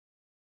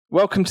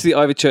Welcome to the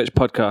Ivy Church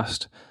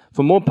podcast.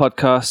 For more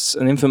podcasts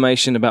and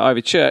information about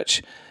Ivy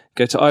Church,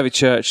 go to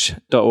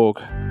ivychurch.org.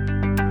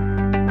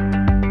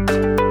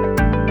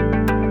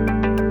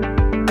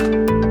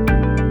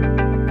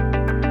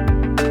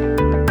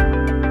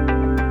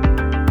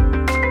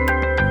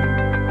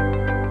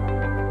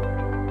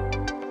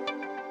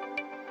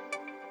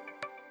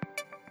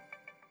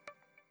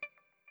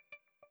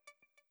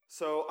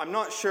 So I'm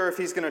not sure if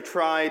he's going to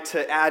try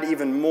to add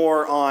even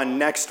more on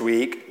next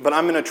week, but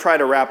I'm going to try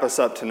to wrap us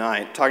up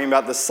tonight, talking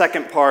about the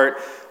second part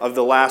of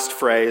the last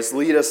phrase,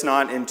 lead us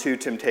not into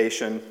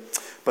temptation,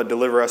 but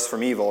deliver us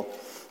from evil.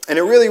 And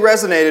it really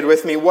resonated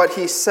with me what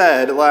he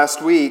said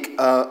last week,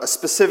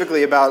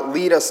 specifically about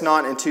lead us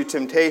not into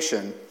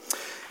temptation.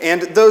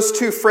 And those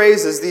two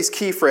phrases, these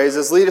key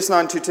phrases, lead us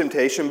not into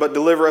temptation, but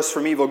deliver us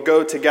from evil,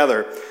 go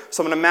together.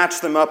 So I'm going to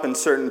match them up in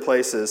certain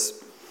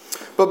places.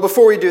 But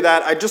before we do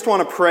that, I just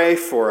want to pray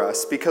for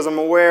us, because I'm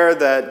aware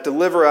that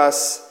deliver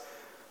us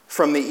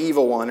from the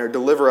evil one, or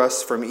deliver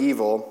us from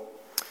evil,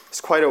 is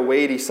quite a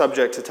weighty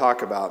subject to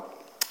talk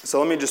about. So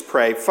let me just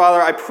pray.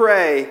 Father, I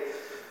pray,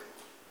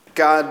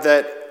 God,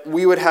 that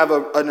we would have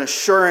an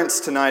assurance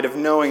tonight of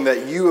knowing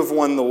that you have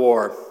won the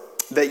war,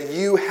 that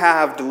you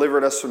have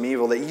delivered us from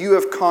evil, that you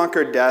have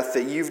conquered death,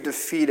 that you've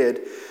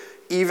defeated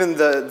even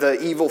the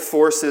evil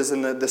forces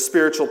and the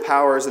spiritual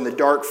powers and the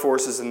dark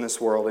forces in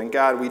this world. And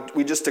God,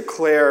 we just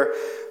declare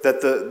that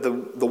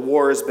the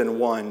war has been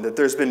won, that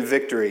there's been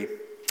victory.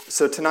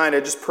 So tonight I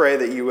just pray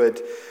that you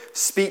would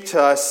speak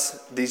to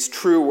us these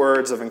true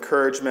words of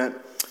encouragement,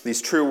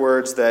 these true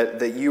words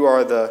that you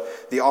are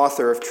the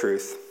author of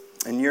truth.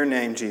 In your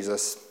name,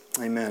 Jesus,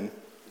 amen.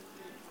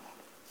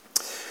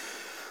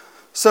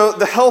 So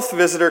the health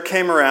visitor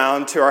came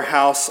around to our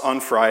house on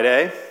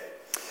Friday.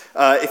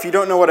 If you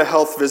don't know what a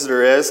health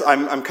visitor is,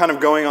 I'm kind of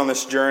going on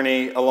this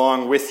journey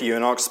along with you,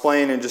 and I'll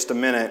explain in just a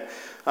minute.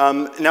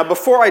 Now,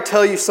 before I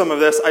tell you some of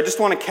this, I just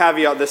want to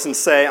caveat this and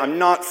say I'm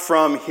not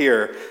from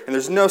here, and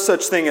there's no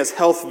such thing as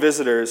health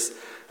visitors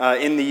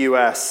in the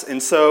U.S.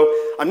 And so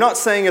I'm not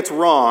saying it's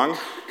wrong,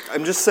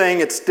 I'm just saying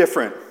it's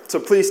different. So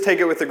please take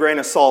it with a grain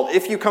of salt.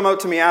 If you come up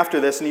to me after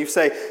this and you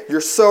say, you're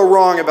so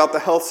wrong about the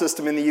health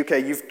system in the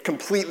UK, you've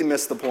completely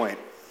missed the point.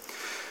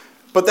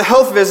 But the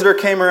health visitor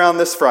came around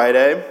this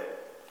Friday.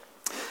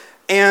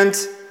 And,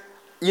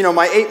 you know,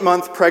 my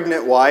 8-month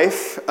pregnant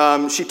wife,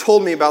 she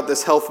told me about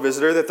this health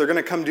visitor, that they're going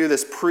to come do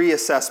this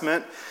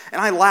pre-assessment. And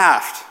I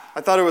laughed.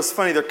 I thought it was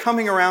funny. They're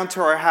coming around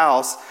to our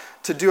house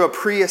to do a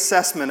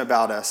pre-assessment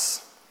about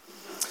us.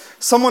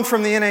 Someone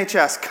from the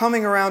NHS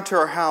coming around to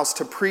our house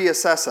to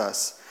pre-assess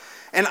us.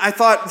 And I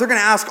thought, they're going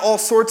to ask all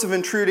sorts of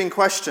intruding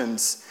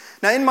questions.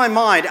 Now, in my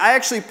mind, I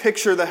actually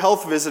picture the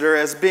health visitor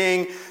as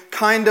being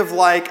kind of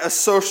like a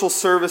social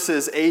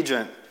services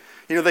agent.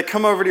 You know, they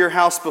come over to your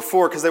house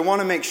before because they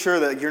want to make sure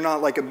that you're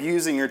not like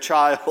abusing your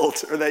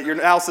child, or that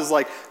your house is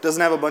like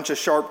doesn't have a bunch of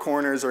sharp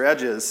corners or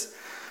edges.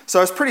 So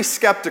I was pretty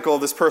skeptical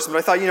of this person, but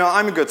I thought, you know,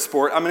 I'm a good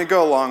sport. I'm going to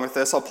go along with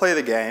this. I'll play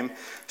the game.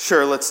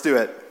 Sure, let's do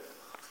it.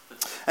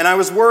 And I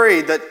was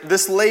worried that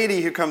this lady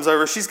who comes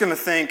over, she's going to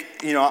think,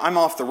 you know, I'm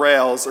off the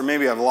rails, or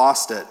maybe I've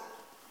lost it.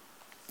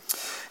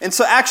 And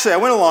so actually I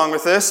went along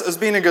with this as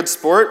being a good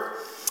sport,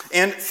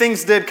 and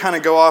things did kind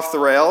of go off the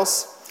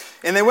rails.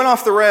 And they went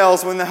off the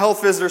rails when the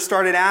health visitor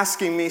started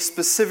asking me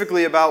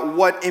specifically about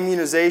what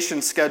immunization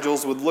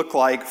schedules would look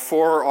like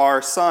for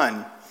our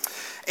son.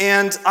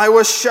 And I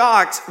was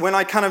shocked when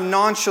I kind of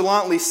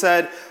nonchalantly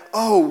said,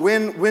 oh,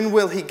 when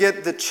will he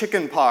get the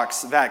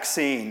chickenpox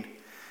vaccine?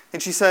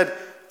 And she said,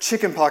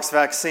 chickenpox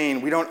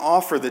vaccine? We don't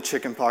offer the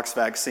chickenpox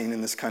vaccine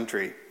in this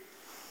country.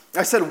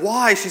 I said,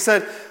 why? She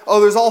said,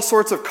 oh, there's all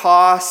sorts of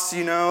costs,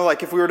 you know,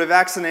 like if we were to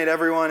vaccinate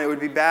everyone, it would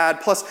be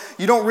bad. Plus,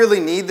 you don't really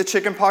need the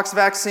chickenpox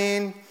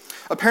vaccine.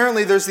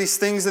 Apparently, there's these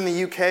things in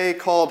the UK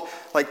called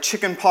like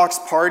chickenpox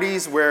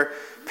parties, where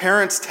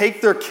parents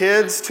take their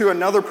kids to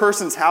another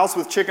person's house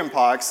with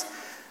chickenpox,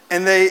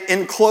 and they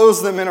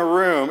enclose them in a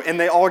room, and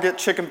they all get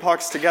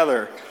chickenpox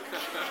together.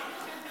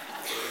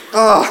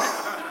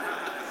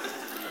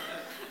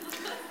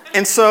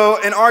 And so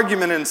an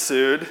argument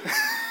ensued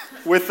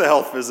with the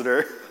health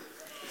visitor.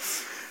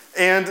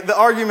 And the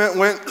argument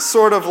went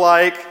sort of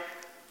like,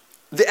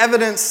 the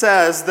evidence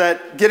says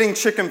that getting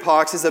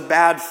chickenpox is a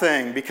bad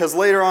thing because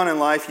later on in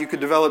life you could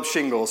develop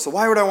shingles. So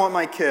why would I want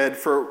my kid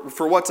for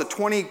what's a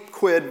 20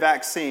 quid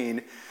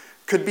vaccine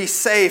could be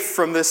safe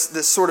from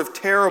this sort of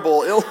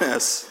terrible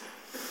illness?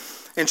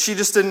 And she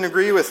just didn't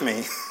agree with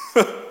me.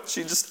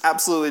 She just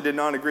absolutely did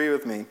not agree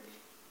with me.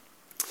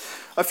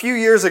 A few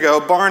years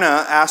ago,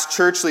 Barna asked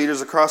church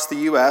leaders across the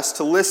U.S.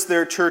 to list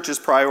their church's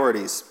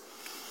priorities.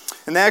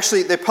 And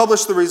they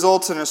published the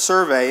results in a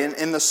survey,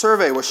 and the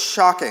survey was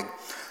shocking.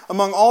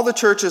 Among all the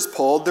churches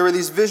polled, there were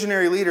these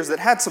visionary leaders that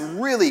had some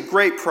really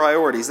great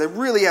priorities. They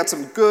really had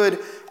some good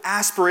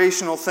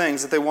aspirational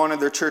things that they wanted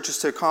their churches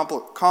to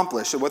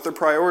accomplish and what their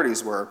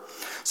priorities were.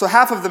 So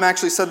half of them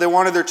actually said they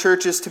wanted their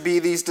churches to be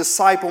these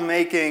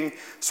disciple-making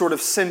sort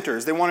of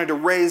centers. They wanted to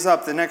raise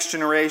up the next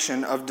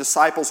generation of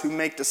disciples who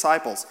make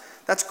disciples.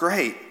 That's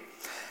great.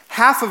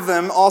 Half of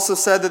them also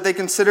said that they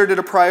considered it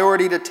a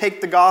priority to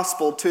take the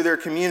gospel to their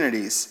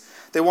communities.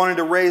 They wanted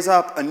to raise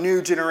up a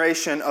new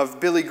generation of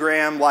Billy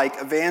Graham-like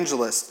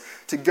evangelists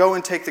to go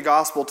and take the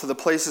gospel to the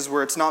places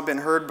where it's not been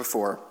heard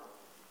before.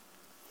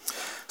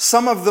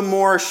 Some of the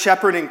more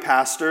shepherding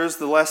pastors,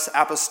 the less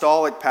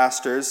apostolic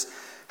pastors,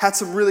 had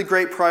some really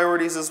great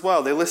priorities as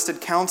well. They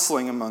listed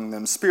counseling among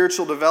them,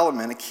 spiritual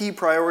development, a key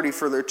priority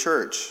for their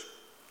church.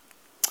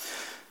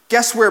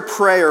 Guess where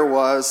prayer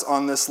was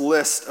on this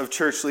list of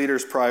church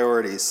leaders'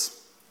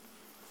 priorities?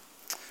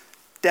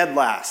 Dead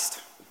last.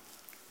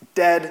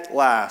 Dead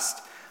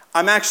last.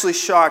 I'm actually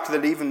shocked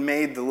that it even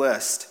made the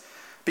list,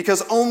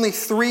 because only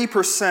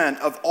 3%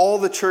 of all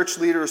the church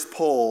leaders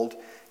polled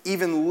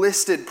even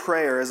listed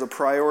prayer as a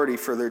priority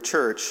for their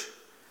church.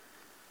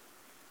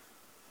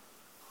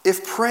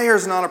 If prayer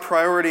is not a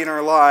priority in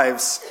our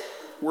lives,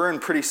 we're in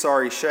pretty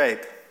sorry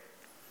shape.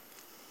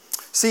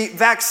 See,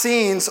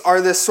 vaccines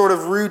are this sort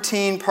of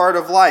routine part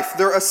of life.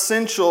 They're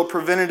essential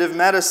preventative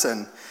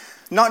medicine.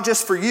 Not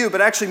just for you, but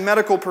actually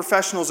medical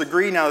professionals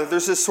agree now that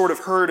there's this sort of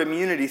herd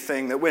immunity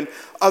thing, that when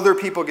other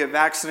people get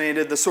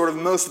vaccinated, the sort of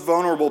most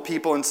vulnerable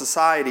people in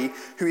society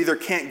who either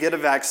can't get a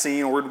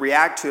vaccine or would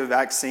react to a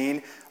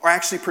vaccine are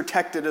actually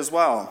protected as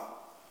well.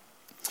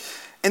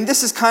 And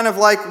this is kind of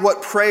like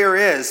what prayer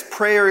is.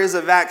 Prayer is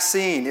a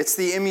vaccine. It's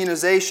the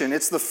immunization.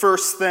 It's the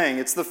first thing.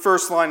 It's the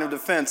first line of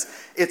defense.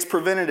 It's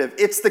preventative.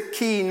 It's the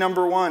key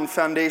number one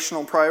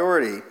foundational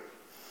priority.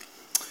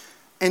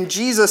 And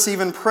Jesus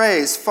even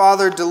prays,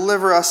 Father,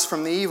 deliver us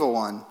from the evil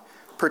one.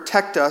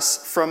 Protect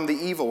us from the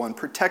evil one.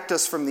 Protect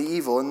us from the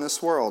evil in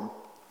this world.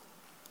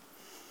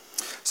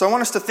 So I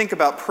want us to think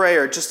about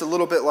prayer just a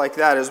little bit like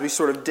that as we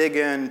sort of dig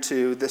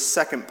into this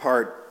second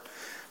part.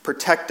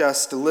 Protect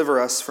us,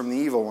 deliver us from the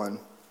evil one.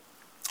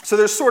 So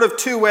there's sort of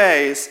two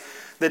ways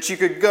that you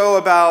could go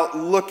about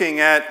looking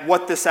at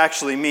what this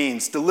actually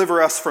means.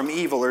 Deliver us from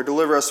evil or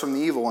deliver us from the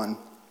evil one.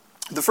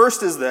 The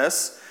first is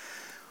this.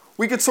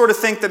 We could sort of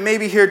think that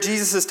maybe here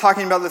Jesus is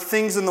talking about the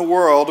things in the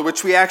world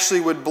which we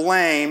actually would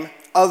blame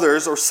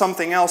others or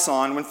something else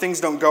on when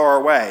things don't go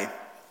our way.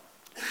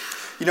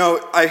 You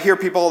know, I hear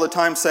people all the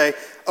time say,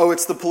 oh,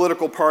 it's the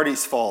political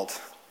party's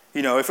fault.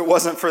 You know, if it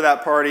wasn't for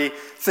that party,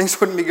 things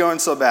wouldn't be going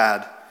so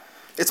bad.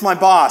 It's my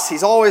boss.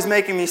 He's always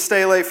making me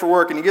stay late for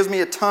work, and he gives me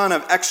a ton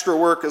of extra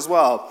work as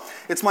well.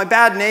 It's my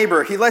bad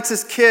neighbor. He lets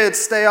his kids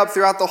stay up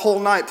throughout the whole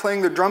night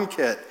playing their drum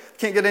kit.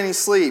 Can't get any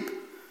sleep.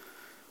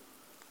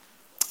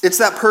 It's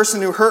that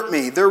person who hurt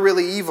me. They're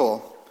really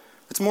evil.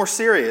 It's more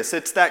serious.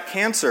 It's that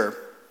cancer,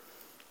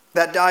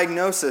 that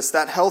diagnosis,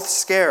 that health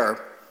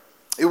scare.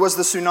 It was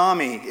the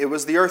tsunami. It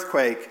was the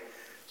earthquake.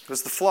 It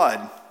was the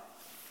flood.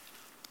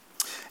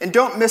 And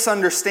don't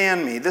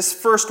misunderstand me. This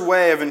first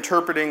way of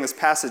interpreting this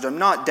passage, I'm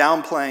not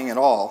downplaying at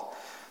all.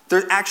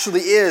 There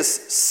actually is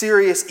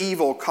serious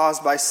evil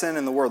caused by sin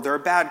in the world. There are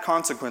bad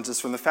consequences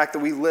from the fact that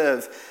we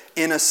live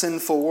in a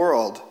sinful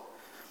world.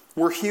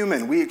 We're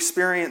human. We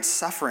experience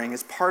suffering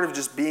as part of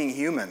just being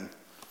human.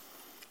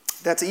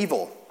 That's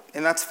evil,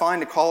 and that's fine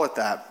to call it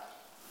that.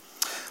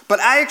 But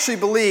I actually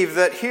believe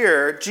that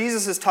here,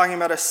 Jesus is talking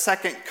about a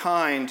second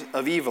kind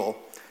of evil.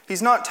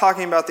 He's not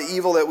talking about the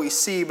evil that we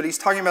see, but he's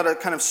talking about a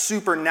kind of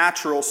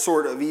supernatural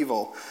sort of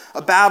evil.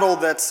 A battle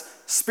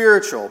that's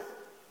spiritual.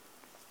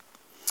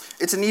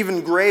 It's an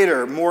even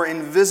greater, more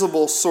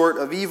invisible sort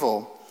of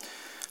evil.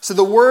 So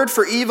the word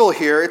for evil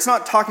here, it's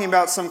not talking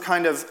about some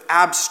kind of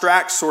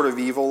abstract sort of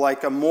evil,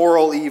 like a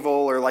moral evil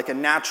or like a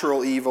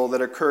natural evil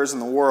that occurs in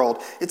the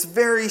world. It's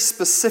very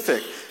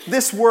specific.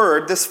 This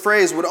word, this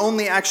phrase, would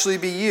only actually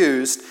be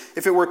used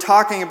if it were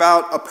talking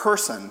about a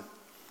person.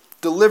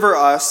 Deliver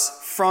us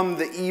from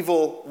the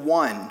evil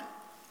one.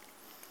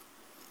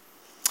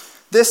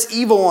 This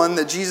evil one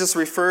that Jesus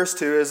refers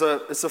to is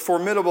a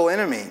formidable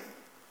enemy.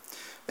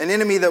 An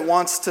enemy that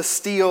wants to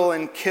steal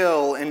and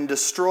kill and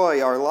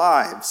destroy our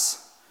lives.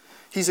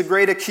 He's a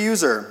great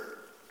accuser.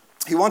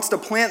 He wants to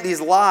plant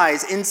these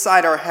lies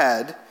inside our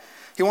head.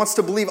 He wants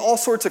to believe all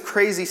sorts of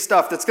crazy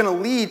stuff that's going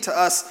to lead to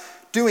us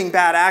doing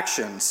bad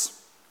actions.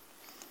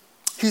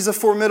 He's a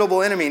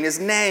formidable enemy, and his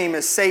name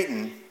is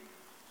Satan.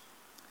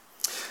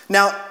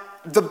 Now,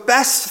 the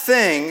best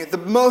thing, the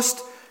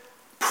most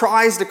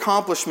prized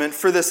accomplishment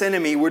for this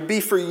enemy would be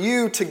for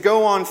you to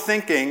go on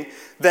thinking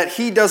that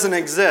he doesn't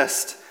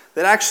exist,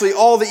 that actually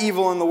all the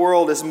evil in the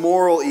world is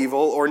moral evil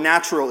or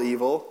natural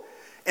evil,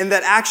 and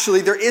that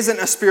actually there isn't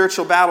a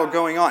spiritual battle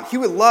going on. He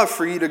would love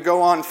for you to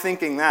go on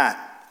thinking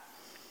that.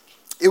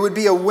 It would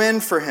be a win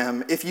for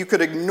him if you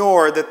could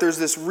ignore that there's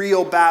this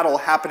real battle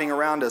happening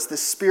around us,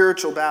 this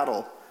spiritual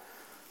battle.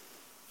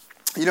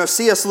 You know,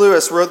 C.S.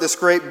 Lewis wrote this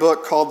great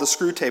book called The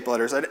Screwtape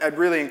Letters. I'd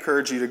really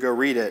encourage you to go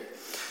read it.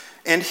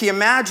 And he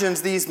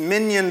imagines these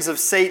minions of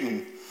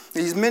Satan.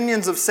 These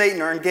minions of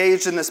Satan are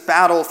engaged in this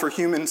battle for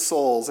human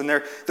souls, and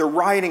they're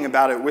writing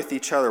about it with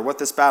each other, what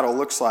this battle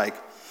looks like.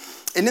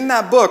 And in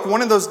that book,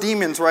 one of those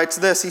demons writes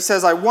this. He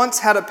says, I once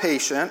had a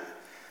patient,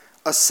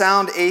 a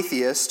sound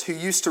atheist, who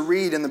used to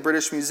read in the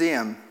British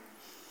Museum.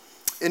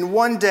 And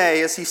one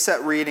day, as he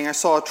sat reading, I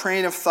saw a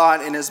train of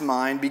thought in his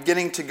mind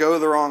beginning to go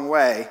the wrong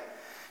way.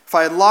 If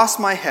I had lost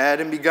my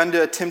head and begun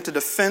to attempt a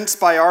defense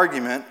by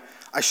argument,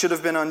 I should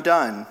have been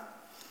undone.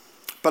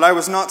 But I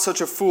was not such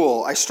a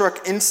fool. I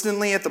struck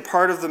instantly at the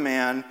part of the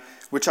man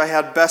which I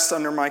had best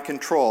under my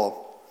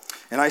control,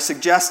 and I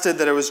suggested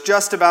that it was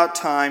just about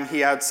time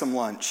he had some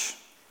lunch.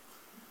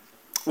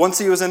 Once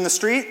he was in the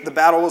street, the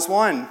battle was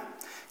won.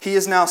 He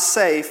is now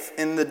safe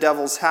in the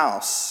devil's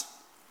house.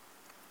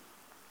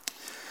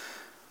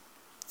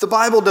 The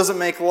Bible doesn't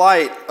make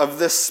light of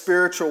this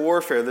spiritual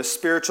warfare, this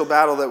spiritual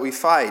battle that we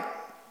fight,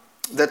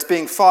 that's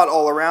being fought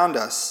all around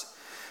us.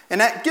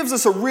 And that gives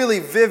us a really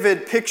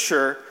vivid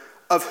picture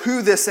of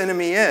who this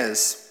enemy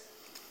is.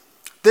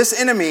 This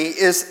enemy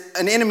is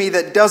an enemy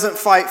that doesn't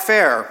fight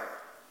fair.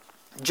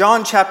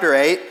 John chapter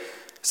 8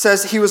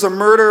 says he was a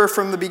murderer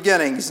from the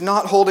beginning. He's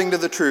not holding to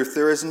the truth.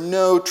 There is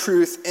no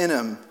truth in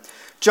him.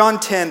 John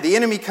 10, the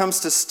enemy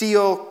comes to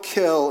steal,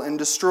 kill, and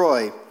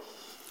destroy.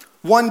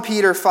 1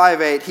 Peter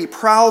 5:8, he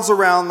prowls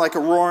around like a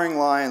roaring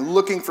lion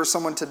looking for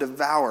someone to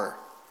devour.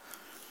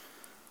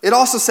 It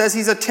also says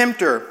he's a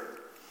tempter.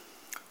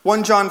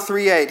 1 John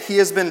 3:8, he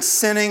has been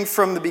sinning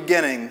from the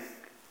beginning.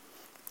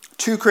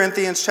 2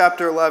 Corinthians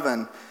chapter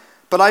 11,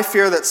 but I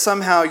fear that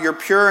somehow your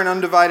pure and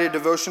undivided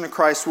devotion to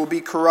Christ will be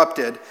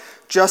corrupted,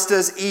 just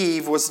as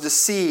Eve was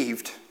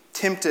deceived,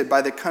 tempted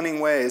by the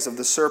cunning ways of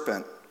the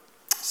serpent,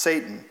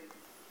 Satan.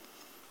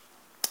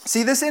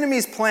 See, this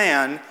enemy's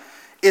plan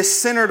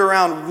is centered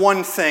around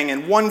one thing,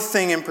 and one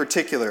thing in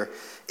particular.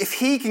 If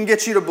he can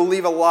get you to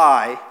believe a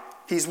lie,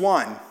 he's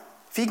won.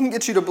 If he can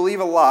get you to believe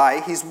a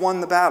lie, he's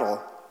won the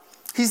battle.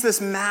 He's this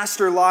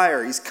master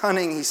liar. He's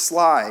cunning, he's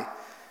sly.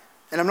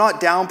 And I'm not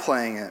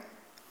downplaying it.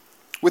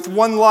 With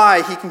one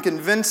lie, he can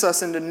convince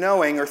us into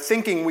knowing or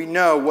thinking we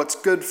know what's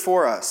good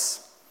for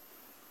us.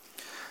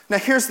 Now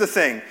here's the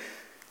thing.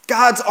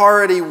 God's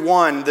already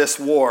won this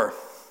war,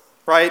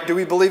 right? Do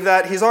we believe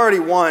that? He's already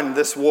won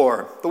this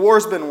war. The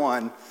war's been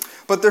won.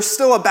 But there's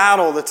still a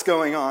battle that's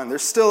going on.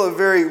 There's still a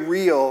very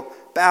real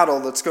battle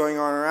that's going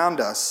on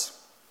around us.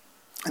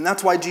 And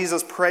that's why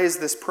Jesus prays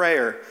this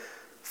prayer,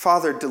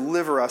 Father,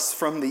 deliver us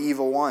from the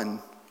evil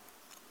one.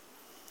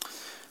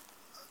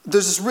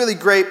 There's this really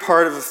great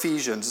part of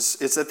Ephesians.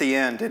 It's at the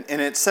end.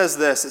 And it says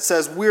this. It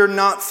says, we're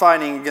not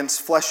fighting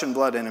against flesh and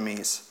blood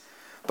enemies,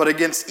 but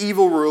against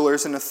evil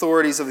rulers and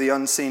authorities of the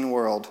unseen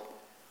world,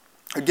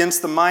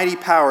 against the mighty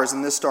powers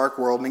in this dark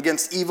world, and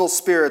against evil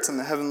spirits in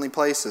the heavenly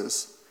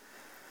places.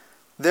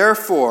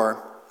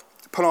 Therefore,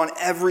 put on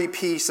every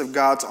piece of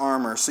God's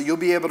armor so you'll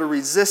be able to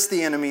resist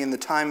the enemy in the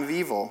time of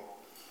evil.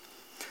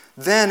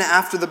 Then,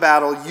 after the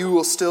battle, you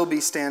will still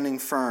be standing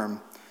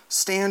firm.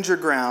 Stand your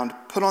ground,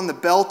 put on the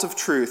belt of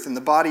truth and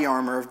the body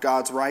armor of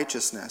God's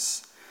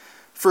righteousness.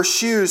 For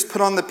shoes,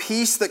 put on the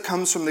peace that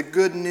comes from the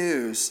good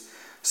news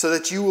so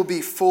that you will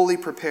be fully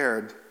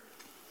prepared.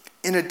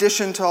 In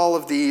addition to all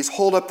of these,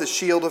 hold up the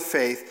shield of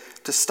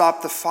faith to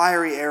stop the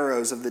fiery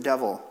arrows of the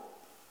devil.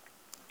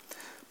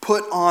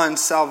 Put on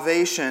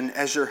salvation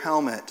as your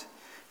helmet.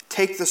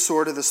 Take the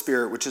sword of the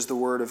Spirit, which is the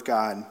word of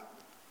God.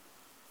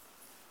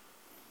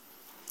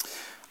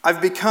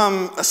 I've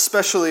become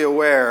especially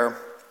aware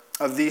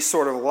of these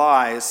sort of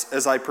lies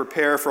as I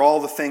prepare for all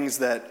the things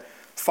that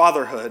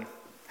fatherhood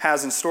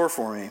has in store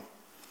for me.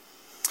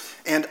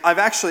 And I've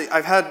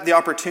had the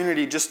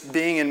opportunity, just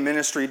being in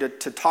ministry, to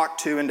talk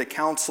to and to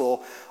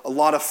counsel a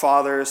lot of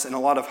fathers and a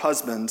lot of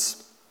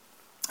husbands.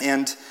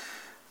 And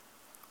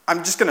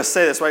I'm just going to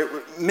say this, right?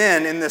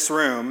 Men in this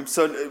room,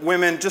 so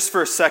women, just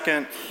for a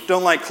second,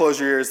 don't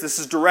close your ears. This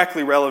is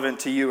directly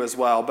relevant to you as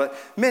well. But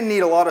men need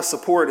a lot of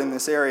support in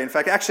this area. In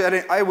fact,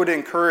 actually, I would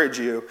encourage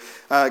you,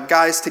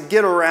 guys, to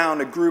get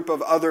around a group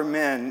of other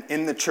men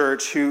in the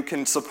church who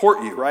can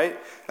support you, right?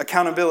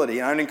 Accountability.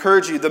 And I'd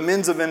encourage you, the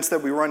men's events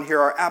that we run here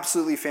are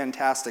absolutely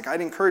fantastic.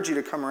 I'd encourage you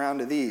to come around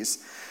to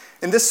these.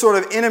 And this sort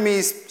of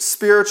enemy's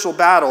spiritual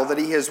battle that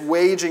he is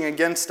waging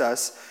against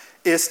us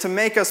is to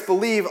make us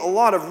believe a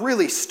lot of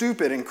really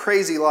stupid and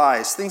crazy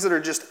lies, things that are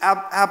just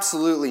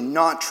absolutely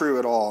not true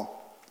at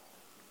all.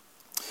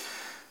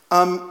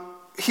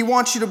 He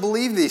wants you to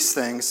believe these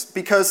things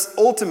because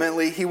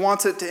ultimately he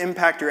wants it to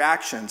impact your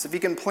actions. If he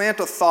can plant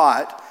a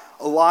thought,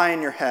 a lie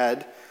in your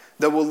head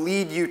that will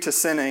lead you to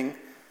sinning,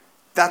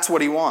 that's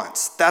what he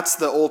wants. That's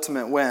the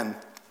ultimate win.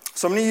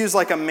 So I'm going to use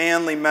a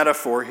manly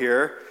metaphor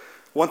here.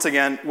 Once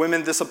again,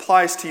 women, this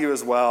applies to you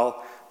as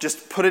well.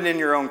 Just put it in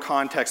your own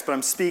context, but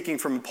I'm speaking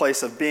from a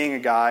place of being a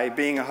guy,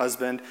 being a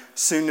husband,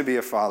 soon to be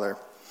a father.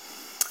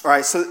 All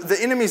right, so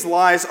the enemy's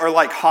lies are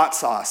like hot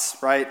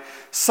sauce, right?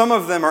 Some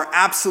of them are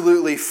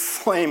absolutely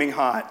flaming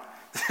hot.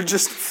 They're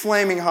just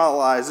flaming hot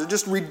lies. They're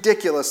just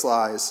ridiculous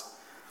lies.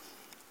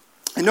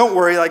 And don't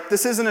worry,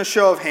 this isn't a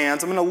show of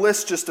hands. I'm going to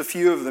list just a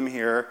few of them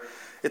here.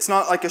 It's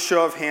not like a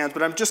show of hands,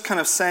 but I'm just kind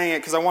of saying it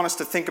because I want us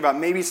to think about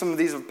maybe some of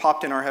these have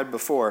popped in our head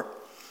before.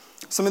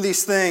 Some of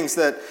these things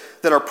that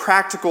are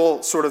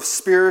practical sort of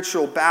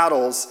spiritual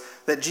battles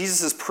that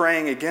Jesus is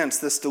praying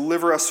against, this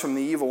deliver us from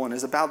the evil one,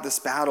 is about this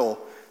battle,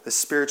 this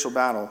spiritual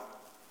battle.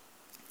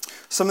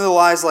 Some of the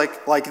lies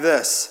like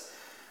this: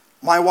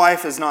 my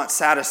wife is not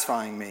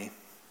satisfying me.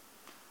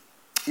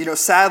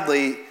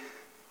 Sadly,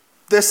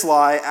 This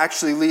lie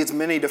actually leads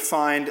many to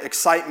find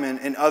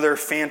excitement in other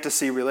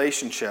fantasy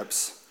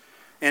relationships.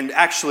 And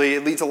actually,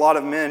 it leads a lot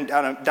of men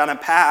down a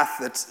path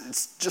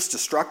that's just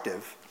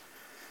destructive.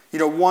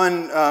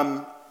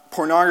 One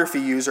pornography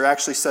user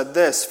actually said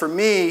this: "For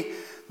me,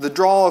 the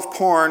draw of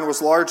porn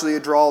was largely a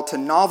draw to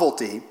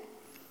novelty.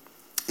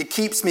 It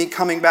keeps me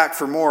coming back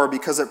for more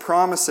because it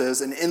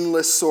promises an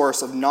endless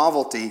source of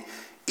novelty.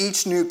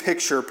 Each new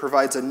picture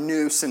provides a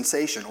new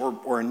sensation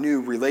or a new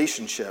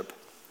relationship."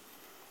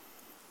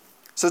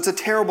 So it's a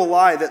terrible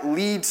lie that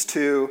leads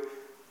to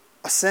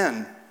a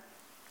sin.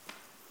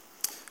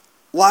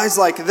 Lies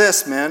like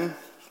this, men: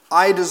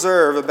 I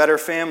deserve a better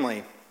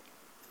family.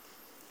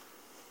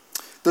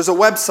 There's a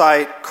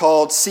website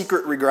called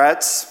Secret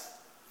Regrets.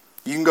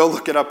 You can go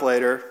look it up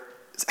later.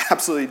 It's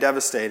absolutely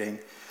devastating,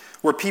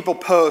 where people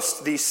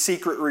post these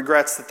secret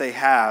regrets that they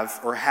have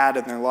or had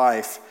in their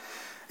life.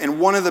 And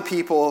one of the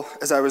people,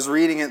 as I was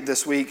reading it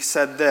this week,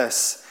 said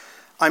this: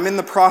 "I'm in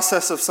the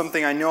process of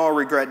something I know I'll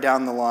regret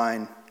down the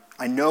line.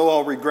 I know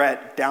I'll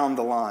regret down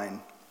the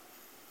line.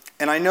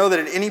 And I know that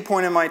at any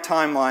point in my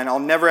timeline, I'll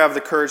never have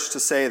the courage to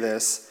say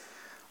this.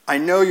 I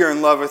know you're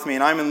in love with me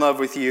and I'm in love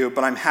with you,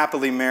 but I'm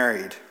happily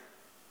married.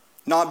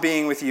 Not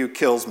being with you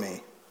kills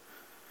me.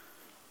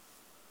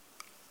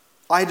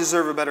 I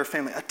deserve a better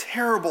family." A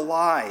terrible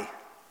lie.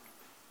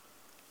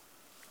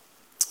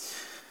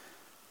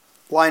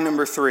 Lie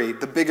number 3,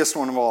 the biggest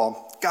one of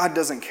all: God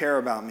doesn't care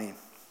about me.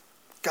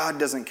 God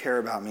doesn't care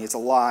about me. It's a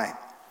lie.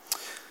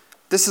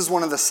 This is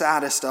one of the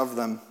saddest of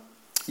them.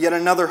 Yet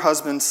another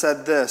husband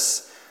said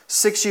this: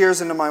 6 years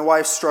into my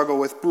wife's struggle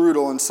with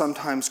brutal and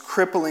sometimes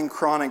crippling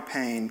chronic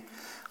pain,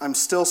 I'm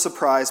still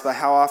surprised by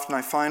how often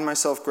I find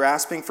myself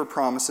grasping for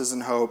promises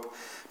and hope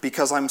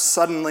because I'm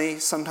suddenly,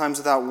 sometimes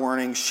without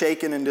warning,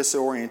 shaken and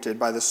disoriented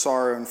by the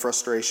sorrow and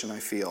frustration I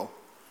feel.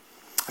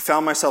 I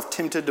found myself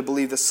tempted to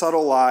believe the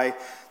subtle lie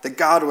that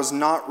God was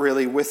not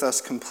really with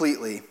us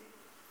completely.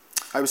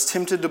 I was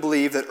tempted to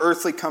believe that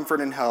earthly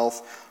comfort and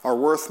health are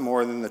worth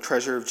more than the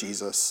treasure of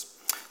Jesus.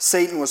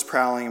 Satan was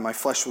prowling and my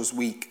flesh was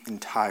weak and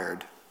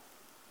tired.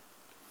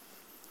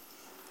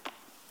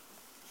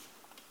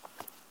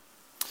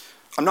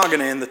 I'm not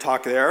going to end the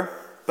talk there,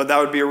 but that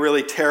would be a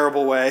really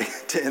terrible way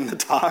to end the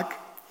talk.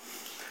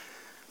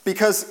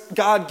 Because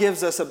God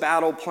gives us a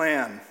battle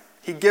plan.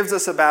 He gives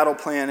us a battle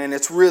plan, and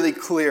it's really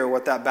clear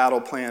what that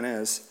battle plan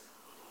is.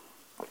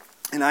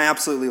 And I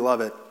absolutely love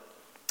it.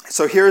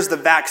 So here's the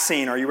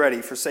vaccine. Are you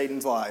ready for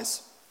Satan's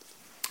lies?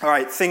 All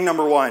right, thing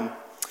number 1.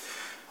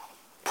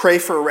 Pray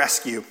for a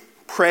rescue.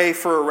 Pray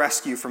for a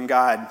rescue from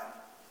God.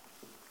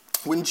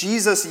 When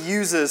Jesus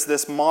uses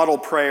this model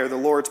prayer, the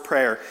Lord's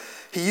Prayer,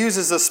 he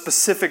uses a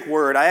specific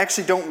word. I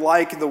actually don't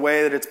like the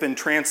way that it's been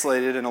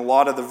translated in a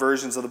lot of the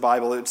versions of the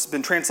Bible. It's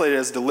been translated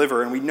as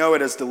deliver, and we know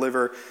it as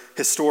deliver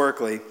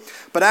historically.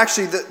 But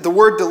actually, the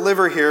word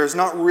deliver here is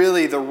not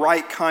really the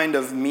right kind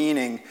of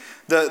meaning.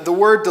 The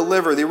word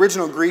deliver, the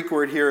original Greek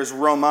word here is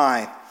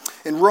romai.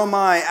 And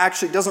romai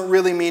actually doesn't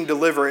really mean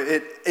deliver.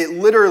 It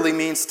literally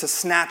means to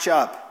snatch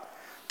up,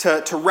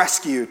 to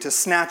rescue, to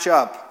snatch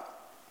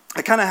up.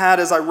 I kind of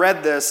had, as I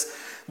read this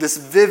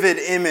vivid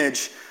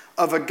image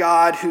of a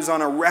God who's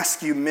on a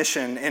rescue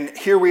mission. And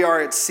here we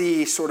are at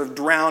sea, sort of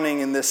drowning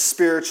in this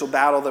spiritual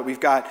battle that we've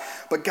got.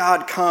 But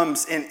God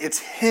comes, and it's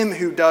him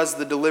who does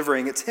the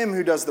delivering. It's him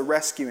who does the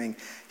rescuing.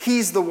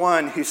 He's the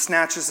one who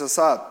snatches us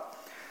up.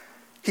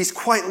 He's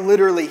quite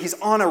literally, he's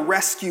on a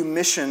rescue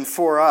mission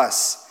for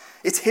us.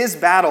 It's his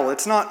battle.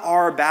 It's not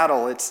our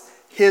battle. It's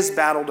his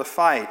battle to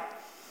fight.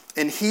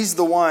 And he's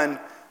the one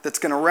that's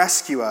going to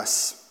rescue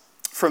us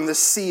from this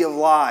sea of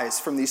lies,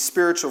 from these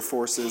spiritual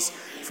forces,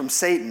 from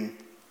Satan.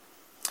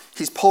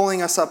 He's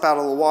pulling us up out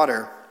of the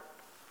water.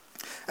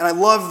 And I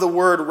love the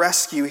word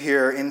rescue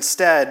here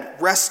instead.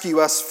 Rescue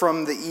us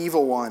from the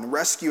evil one.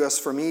 Rescue us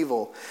from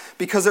evil.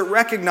 Because it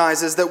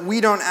recognizes that we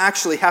don't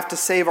actually have to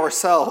save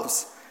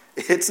ourselves.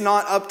 It's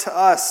not up to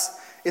us.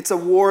 It's a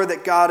war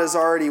that God has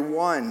already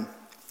won.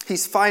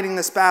 He's fighting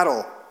this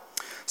battle.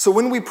 So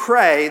when we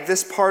pray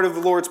this part of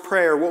the Lord's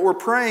Prayer, what we're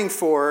praying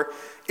for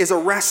is a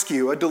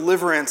rescue, a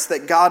deliverance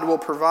that God will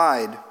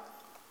provide.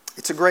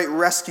 It's a great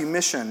rescue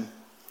mission.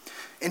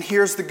 And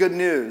here's the good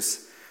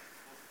news.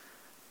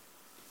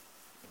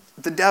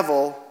 The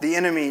devil, the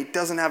enemy,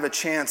 doesn't have a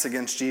chance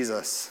against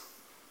Jesus.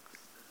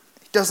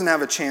 He doesn't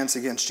have a chance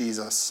against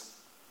Jesus.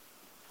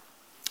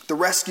 The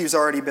rescue's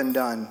already been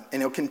done,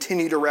 and he'll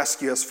continue to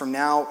rescue us from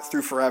now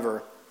through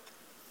forever.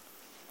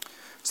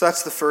 So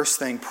that's the first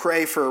thing.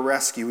 Pray for a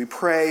rescue. We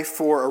pray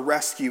for a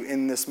rescue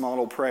in this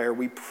model prayer.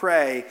 We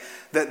pray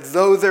that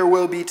though there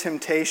will be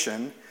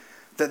temptation,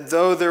 that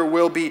though there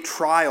will be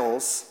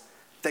trials,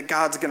 that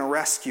God's going to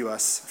rescue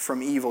us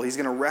from evil. He's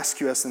going to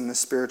rescue us in this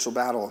spiritual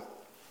battle.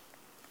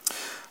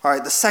 All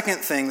right, the second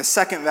thing, the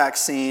second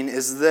vaccine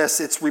is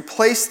this. It's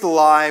replace the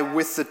lie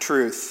with the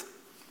truth.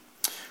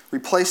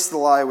 Replace the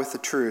lie with the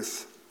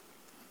truth.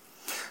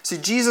 See,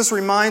 Jesus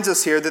reminds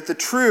us here that the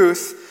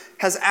truth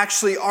has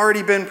actually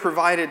already been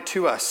provided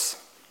to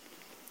us.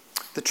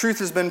 The truth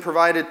has been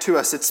provided to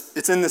us.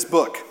 It's in this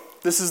book.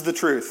 This is the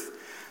truth.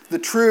 the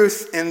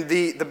truth in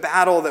the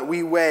battle that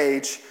we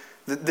wage,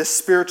 this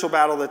spiritual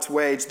battle that's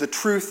waged, the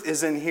truth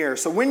is in here.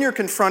 So when you're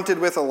confronted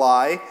with a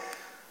lie,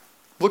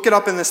 look it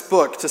up in this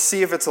book to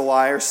see if it's a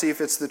lie or see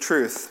if it's the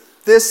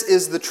truth. This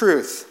is the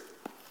truth.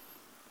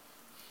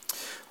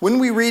 When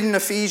we read in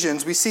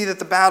Ephesians, we see that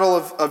the battle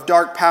of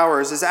dark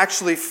powers is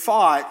actually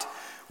fought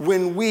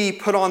when we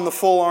put on the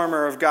full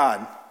armor of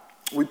God.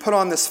 We put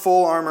on this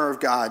full armor of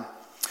God.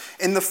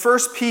 In the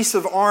first piece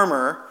of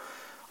armor,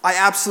 I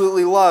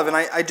absolutely love, and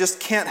I just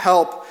can't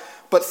help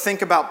but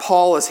think about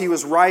Paul as he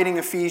was writing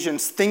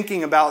Ephesians,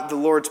 thinking about the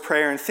Lord's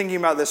Prayer and thinking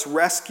about this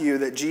rescue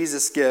that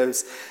Jesus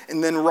gives,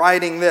 and then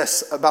writing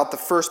this about the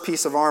first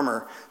piece of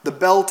armor, the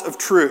belt of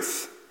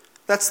truth.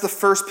 That's the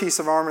first piece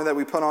of armor that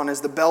we put on,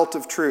 is the belt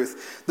of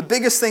truth. The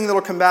biggest thing that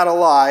will combat a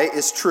lie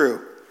is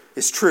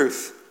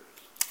truth.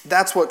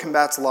 That's what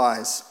combats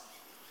lies.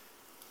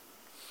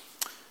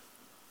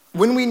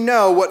 When we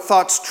know what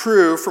thought's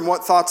true from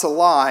what thought's a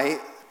lie,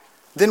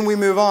 then we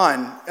move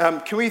on.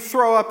 Can we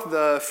throw up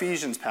the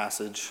Ephesians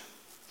passage?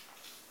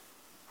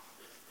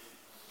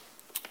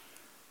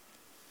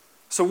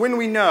 So when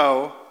we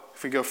know,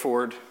 if we go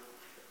forward,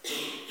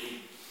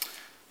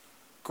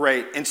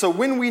 great. And so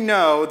when we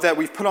know that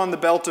we've put on the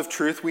belt of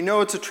truth, we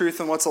know it's a truth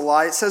and what's a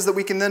lie, it says that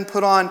we can then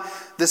put on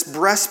this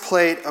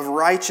breastplate of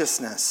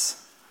righteousness.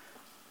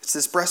 It's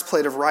this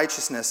breastplate of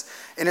righteousness.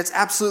 And it's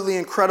absolutely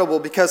incredible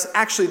because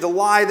actually the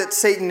lie that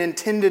Satan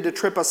intended to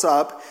trip us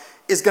up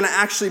is going to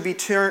actually be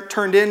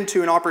turned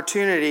into an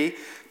opportunity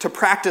to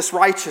practice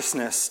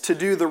righteousness, to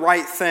do the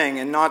right thing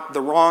and not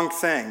the wrong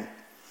thing.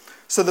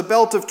 So the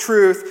belt of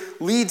truth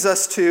leads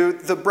us to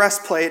the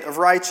breastplate of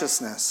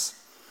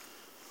righteousness.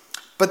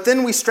 But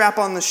then we strap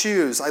on the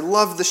shoes. I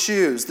love the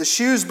shoes. The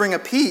shoes bring a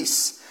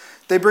peace.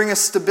 They bring a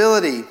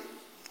stability.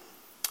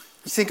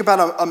 You think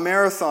about a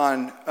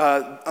marathon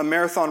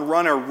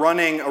runner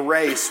running a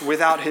race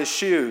without his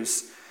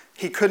shoes.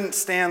 He couldn't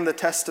stand the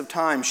test of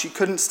time. She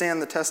couldn't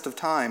stand the test of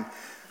time.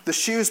 The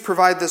shoes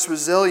provide this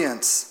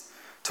resilience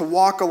to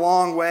walk a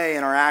long way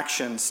in our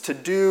actions, to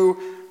do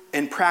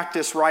and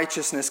practice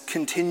righteousness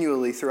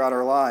continually throughout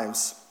our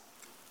lives.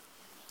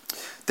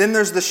 Then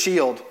there's the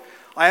shield.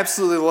 I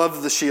absolutely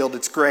love the shield.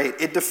 It's great.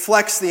 It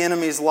deflects the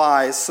enemy's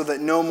lies so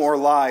that no more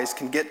lies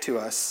can get to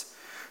us.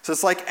 So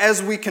it's like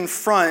as we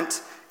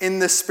confront in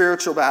this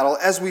spiritual battle,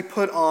 as we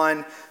put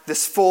on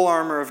this full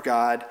armor of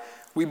God,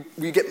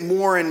 we get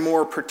more and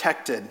more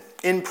protected.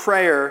 In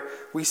prayer,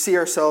 we see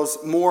ourselves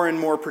more and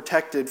more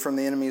protected from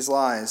the enemy's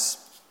lies.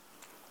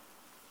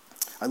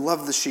 I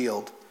love the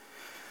shield.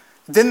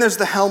 Then there's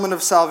the helmet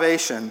of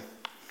salvation.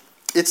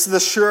 It's the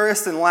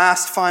surest and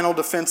last final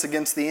defense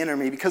against the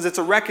enemy because it's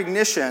a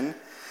recognition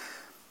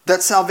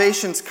that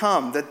salvation's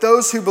come, that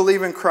those who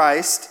believe in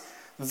Christ,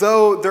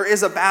 though there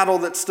is a battle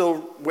that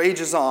still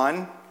wages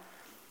on,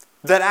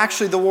 that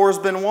actually the war's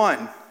been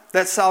won,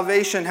 that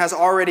salvation has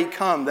already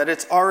come, that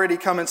it's already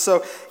come. And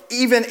so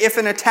even if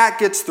an attack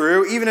gets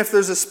through, even if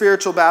there's a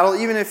spiritual battle,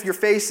 even if you're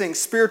facing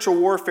spiritual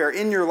warfare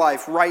in your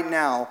life right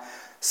now,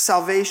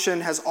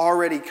 salvation has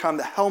already come.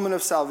 The helmet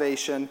of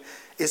salvation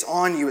is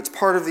on you. It's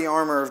part of the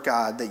armor of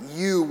God that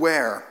you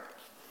wear.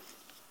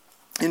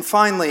 And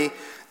finally,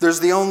 there's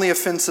the only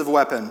offensive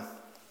weapon,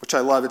 which I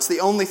love. It's the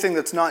only thing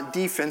that's not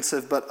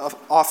defensive but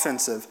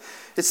offensive.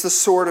 It's the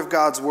sword of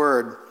God's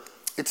word.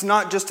 It's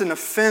not just an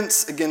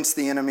offense against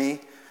the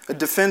enemy, a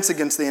defense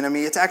against the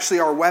enemy. It's actually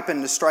our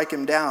weapon to strike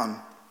him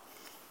down.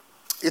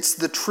 It's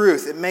the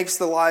truth. It makes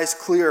the lies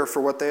clear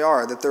for what they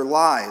are, that they're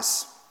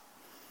lies.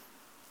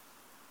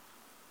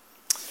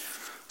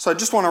 So I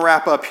just want to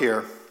wrap up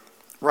here,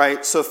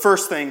 right? So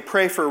first thing,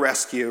 pray for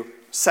rescue.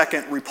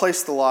 Second,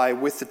 replace the lie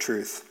with the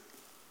truth.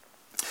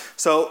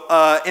 So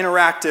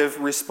interactive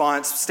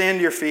response, stand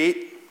to your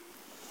feet.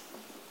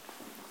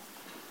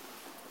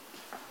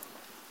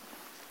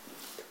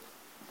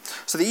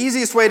 So the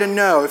easiest way to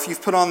know if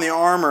you've put on the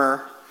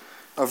armor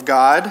of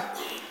God,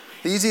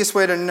 the easiest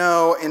way to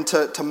know and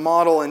to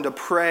model and to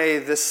pray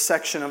this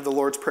section of the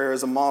Lord's Prayer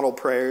as a model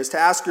prayer is to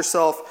ask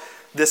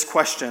yourself this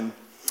question.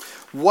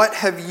 What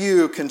have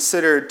you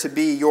considered to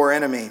be your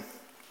enemy?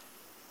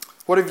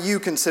 What have you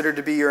considered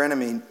to be your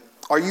enemy?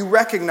 Are you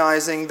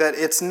recognizing that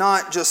it's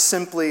not just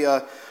simply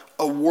a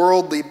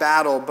worldly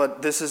battle,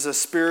 but this is a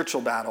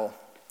spiritual battle,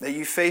 that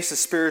you face a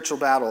spiritual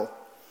battle?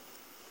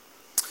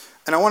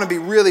 And I want to be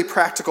really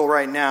practical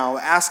right now,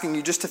 asking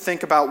you just to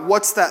think about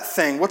what's that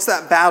thing, what's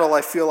that battle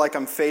I feel like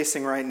I'm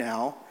facing right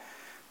now?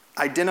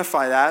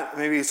 Identify that.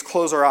 Maybe just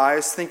close our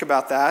eyes, think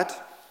about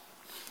that.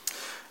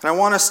 And I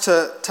want us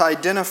to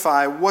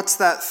identify what's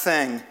that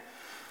thing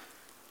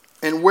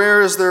and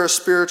where is there a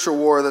spiritual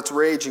war that's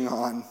raging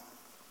on?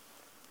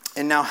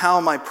 And now how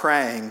am I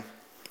praying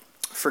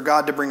for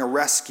God to bring a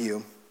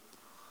rescue?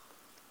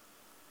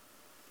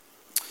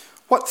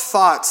 What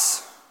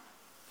thoughts,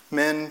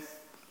 men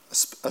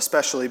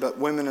especially, but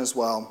women as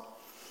well,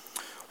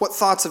 what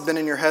thoughts have been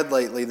in your head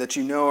lately that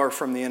you know are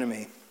from the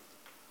enemy?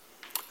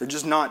 They're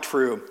just not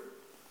true.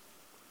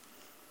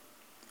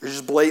 They're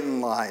just blatant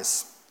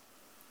lies.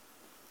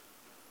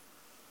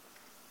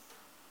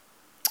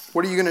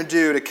 What are you going to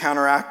do to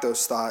counteract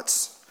those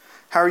thoughts?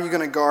 How are you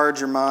going to guard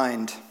your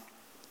mind?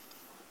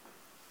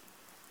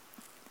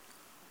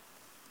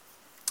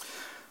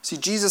 See,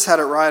 Jesus had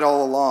it right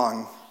all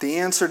along. The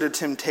answer to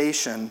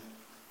temptation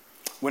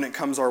when it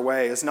comes our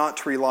way is not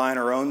to rely on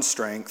our own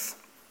strength,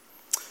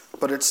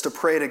 but it's to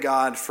pray to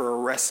God for a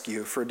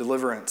rescue, for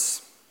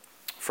deliverance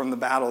from the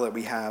battle that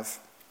we have.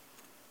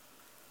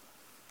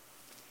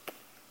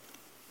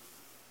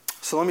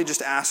 So let me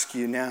just ask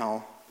you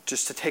now,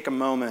 just to take a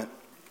moment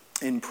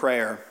in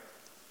prayer,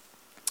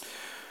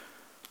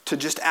 to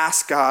just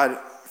ask God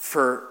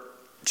for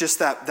just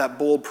that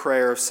bold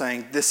prayer of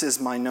saying, this is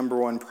my number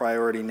one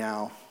priority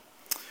now.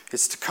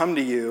 It's to come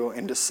to you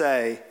and to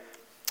say,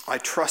 I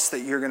trust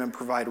that you're going to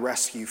provide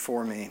rescue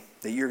for me,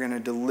 that you're going to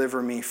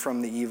deliver me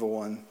from the evil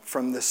one,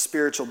 from the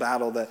spiritual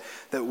battle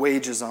that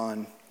wages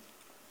on.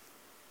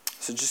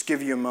 So just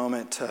give you a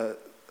moment to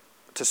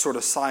sort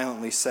of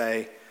silently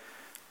say,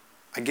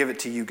 I give it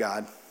to you,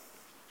 God.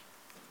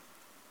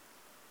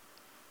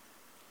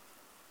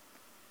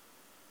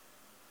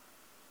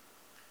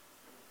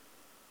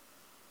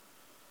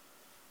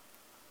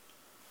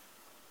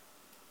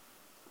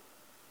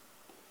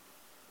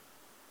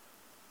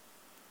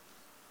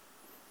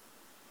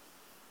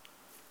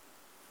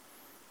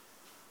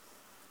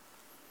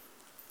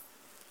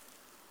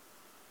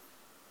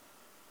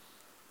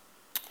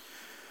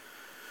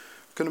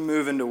 Going to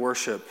move into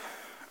worship,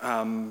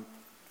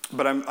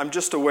 but I'm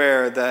just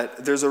aware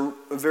that there's a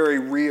very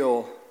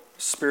real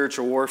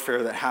spiritual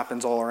warfare that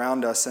happens all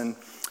around us, and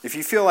if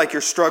you feel like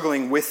you're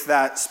struggling with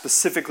that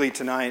specifically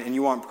tonight and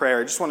you want prayer,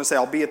 I just want to say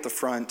I'll be at the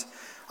front.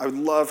 I would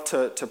love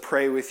to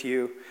pray with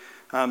you.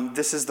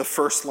 This is the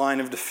first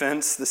line of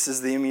defense. This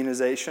is the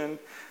immunization,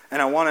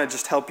 and I want to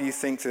just help you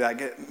think through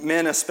that.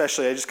 Men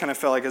especially, I just kind of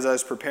felt like as I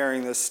was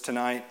preparing this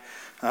tonight,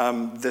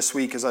 this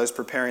week as I was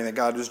preparing, that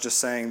God was just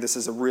saying this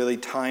is a really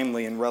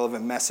timely and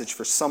relevant message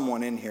for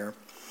someone in here.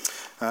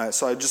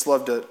 So I'd just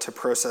love to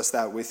process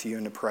that with you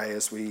and to pray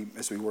as we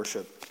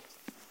worship.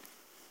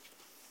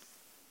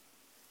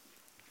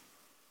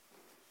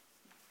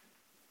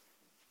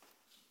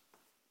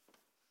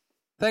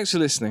 Thanks for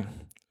listening.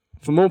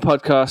 For more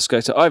podcasts,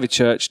 go to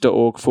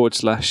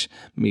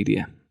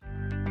ivychurch.org/media.